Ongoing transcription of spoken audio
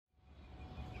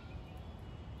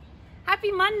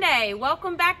Happy Monday.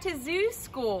 Welcome back to Zoo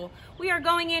School. We are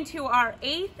going into our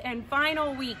 8th and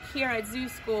final week here at Zoo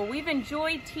School. We've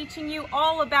enjoyed teaching you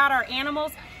all about our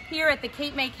animals here at the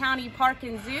Cape May County Park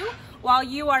and Zoo while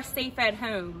you are safe at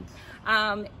home.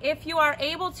 If you are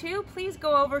able to, please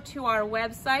go over to our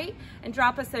website and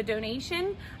drop us a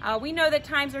donation. We know that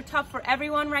times are tough for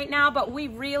everyone right now, but we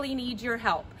really need your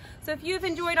help. So if you've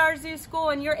enjoyed our Zoo School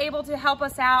and you're able to help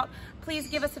us out, please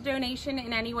give us a donation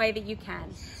in any way that you can.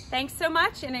 Thanks so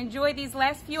much and enjoy these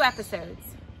last few episodes.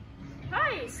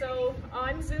 Hi, so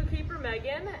I'm Zookeeper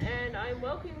Megan and I'm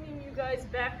welcoming you guys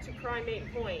back to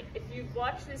Primate Point. If you've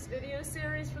watched this video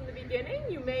series from the beginning,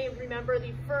 you may remember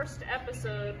the first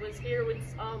episode was here with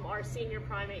our senior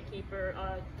primate keeper,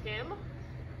 Kim,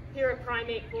 here at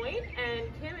Primate Point, and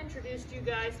Kim introduced you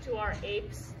guys to our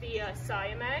apes, the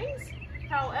Siamangs.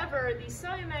 However, the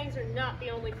Siamangs are not the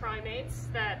only primates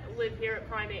that live here at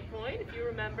Primate Point, if you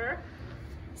remember.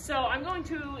 So I'm going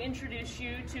to introduce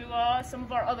you to some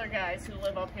of our other guys who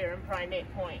live up here in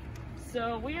Primate Point.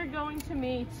 So we are going to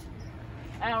meet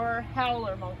our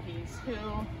Howler Monkeys, who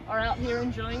are out here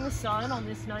enjoying the sun on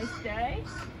this nice day.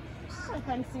 I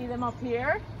kind of see them up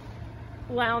here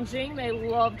lounging. They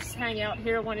love to hang out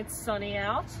here when it's sunny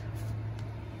out.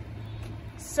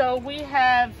 So we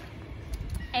have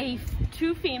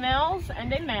two females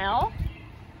and a male.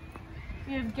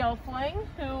 We have Gelfling,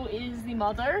 who is the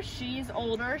mother. She's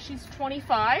older, she's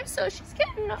 25, so she's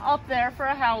getting up there for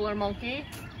a Howler monkey.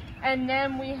 And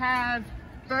then we have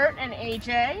Bert and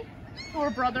AJ, who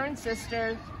are brother and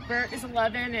sister. Bert is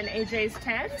 11 and AJ is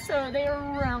 10, so they are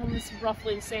around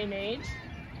roughly the same age.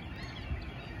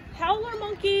 Howler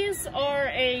monkeys are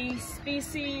a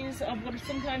species of what are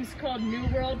sometimes called New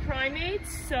World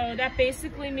primates. So that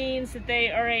basically means that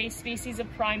they are a species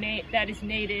of primate that is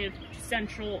native to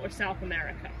Central or South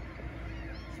America.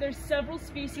 So there's several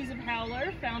species of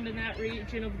howler found in that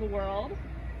region of the world.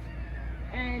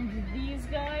 And these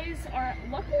guys are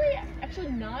luckily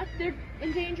actually not. They're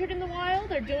endangered in the wild.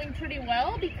 They're doing pretty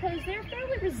well because they're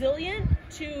fairly resilient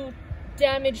to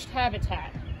damaged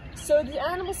habitat. So the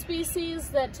animal species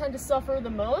that tend to suffer the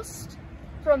most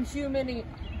from human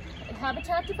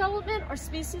habitat development are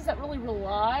species that really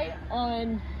rely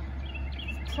on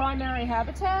primary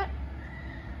habitat.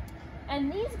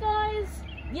 And these guys,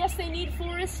 yes, they need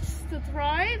forests to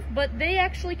thrive, but they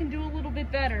actually can do a little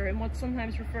bit better in what's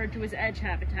sometimes referred to as edge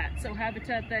habitat, so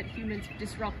habitat that humans have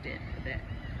disrupted a bit.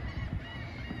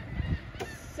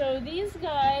 So these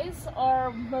guys are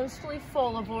mostly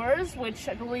folivores, which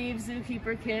I believe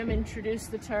Zookeeper Kim introduced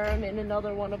the term in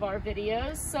another one of our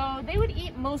videos. So they would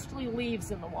eat mostly leaves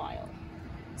in the wild.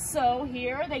 So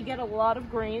here they get a lot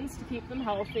of grains to keep them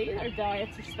healthy. Their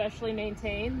diets are specially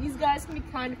maintained. These guys can be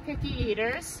kind of picky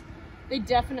eaters. They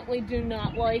definitely do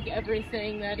not like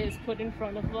everything that is put in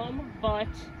front of them, but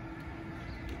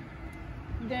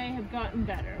they have gotten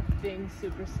better at being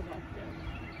super selective.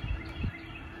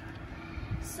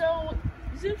 So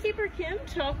Zookeeper Kim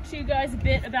talked to you guys a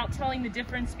bit about telling the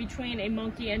difference between a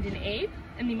monkey and an ape,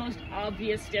 and the most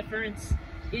obvious difference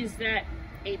is that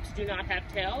apes do not have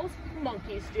tails,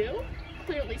 monkeys do.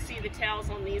 Clearly see the tails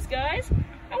on these guys.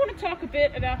 I want to talk a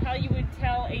bit about how you would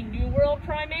tell a New World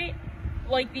primate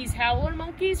like these Howler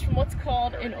monkeys from what's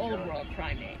called an Old World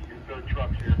primate.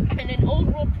 And an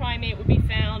Old World primate would be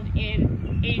found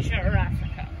in Asia or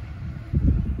Africa.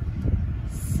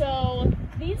 So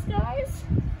these guys,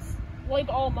 like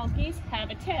all monkeys, have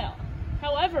a tail.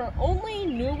 However, only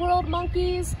New World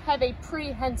monkeys have a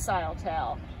prehensile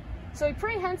tail. So a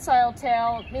prehensile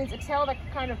tail means a tail that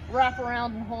can kind of wrap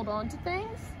around and hold on to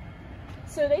things.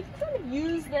 So they can kind of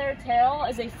use their tail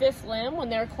as a fifth limb when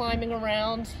they're climbing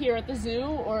around here at the zoo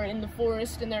or in the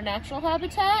forest in their natural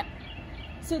habitat.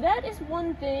 So that is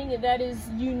one thing that is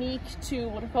unique to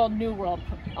what are called New World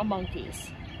monkeys.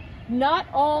 Not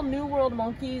all New World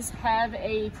monkeys have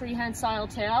a prehensile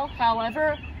tail.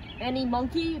 However, any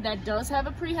monkey that does have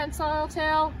a prehensile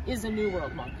tail is a New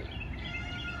World monkey.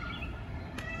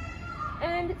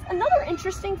 And another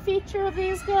interesting feature of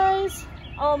these guys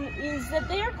is that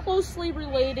they are closely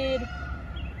related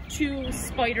to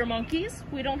spider monkeys.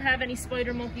 We don't have any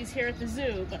spider monkeys here at the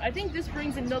zoo, but I think this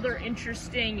brings another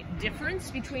interesting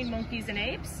difference between monkeys and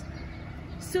apes.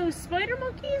 So spider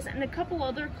monkeys and a couple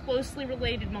other closely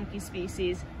related monkey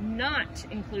species, not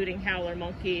including howler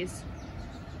monkeys,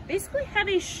 basically have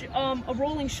a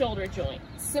rolling shoulder joint,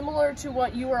 similar to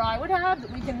what you or I would have,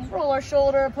 that we can roll our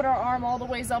shoulder, put our arm all the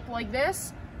ways up like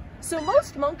this. So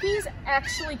most monkeys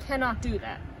actually cannot do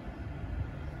that.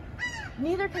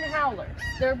 Neither can howlers.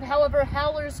 However,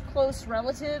 howlers' close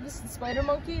relatives, the spider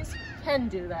monkeys, can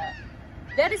do that.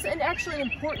 That is actually an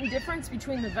important difference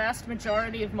between the vast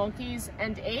majority of monkeys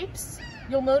and apes.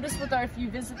 You'll notice if you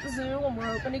visit the zoo when we're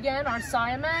open again, our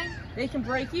siamang, they can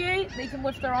brachiate, they can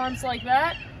lift their arms like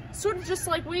that, sort of just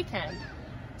like we can.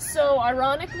 So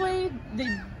ironically,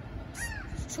 the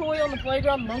toy on the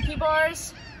playground, monkey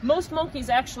bars, most monkeys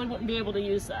actually wouldn't be able to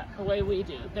use that the way we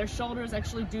do. Their shoulders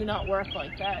actually do not work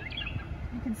like that.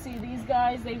 You can see these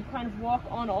guys, they kind of walk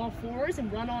on all fours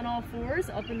and run on all fours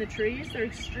up in the trees. They're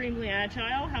extremely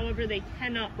agile, however, they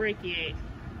cannot brachiate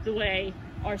the way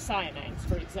our siamangs,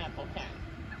 for example, can.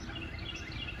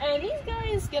 And these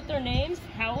guys get their names,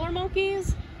 Howler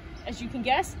Monkeys. As you can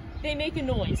guess, they make a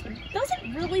noise, but it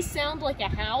doesn't really sound like a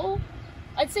howl.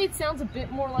 I'd say it sounds a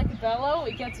bit more like a bellow.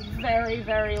 It gets very,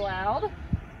 very loud.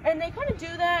 And they kind of do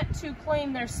that to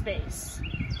claim their space.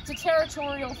 It's a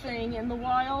territorial thing. In the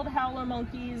wild, howler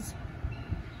monkeys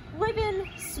live in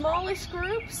smallish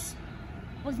groups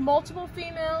with multiple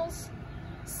females,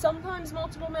 sometimes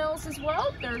multiple males as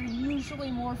well. There are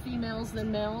usually more females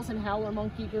than males in howler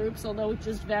monkey groups, although it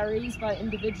just varies by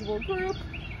individual group,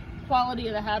 quality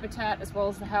of the habitat, as well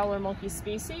as the howler monkey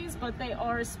species, but they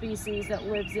are a species that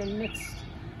lives in mixed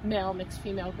male, mixed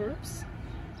female groups.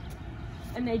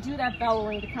 And they do that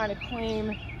bellowing to kind of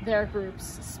claim their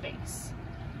group's space.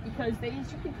 Because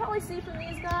as you can probably see from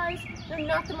these guys, they're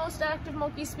not the most active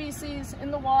monkey species in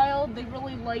the wild. They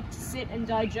really like to sit and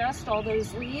digest all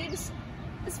those leaves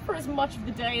for as much of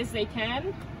the day as they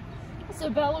can. So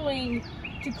bellowing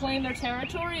to claim their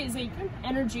territory is a kind of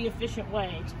energy efficient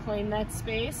way to claim that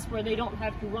space where they don't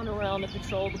have to run around and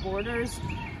patrol the borders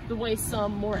the way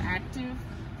some more active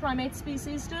primate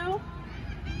species do.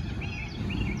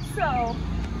 So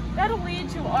that'll lead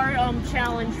to our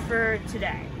challenge for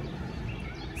today.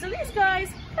 So these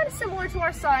guys, kind of similar to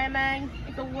our siamang,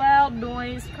 make a loud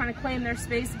noise, kind of claim their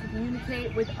space to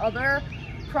communicate with other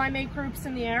primate groups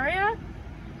in the area.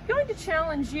 I'm going to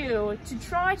challenge you to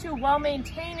try to, while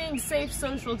maintaining safe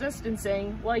social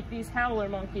distancing, like these howler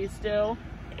monkeys do,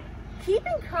 keep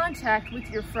in contact with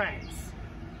your friends.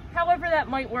 However that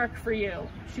might work for you.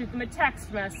 Shoot them a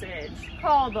text message,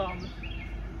 call them,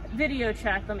 video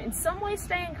chat them. In some way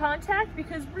stay in contact,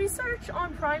 because research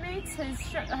on primates has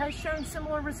shown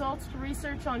similar results to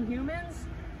research on humans.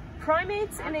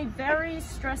 Primates in a very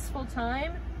stressful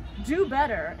time do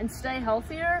better and stay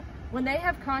healthier when they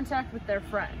have contact with their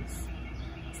friends.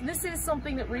 So this is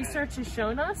something that research has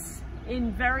shown us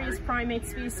in various primate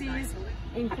species,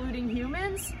 including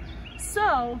humans.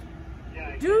 So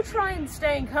do try and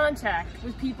stay in contact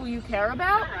with people you care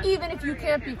about, even if you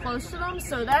can't be close to them.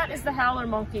 So that is the Howler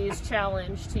Monkeys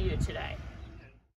challenge to you today.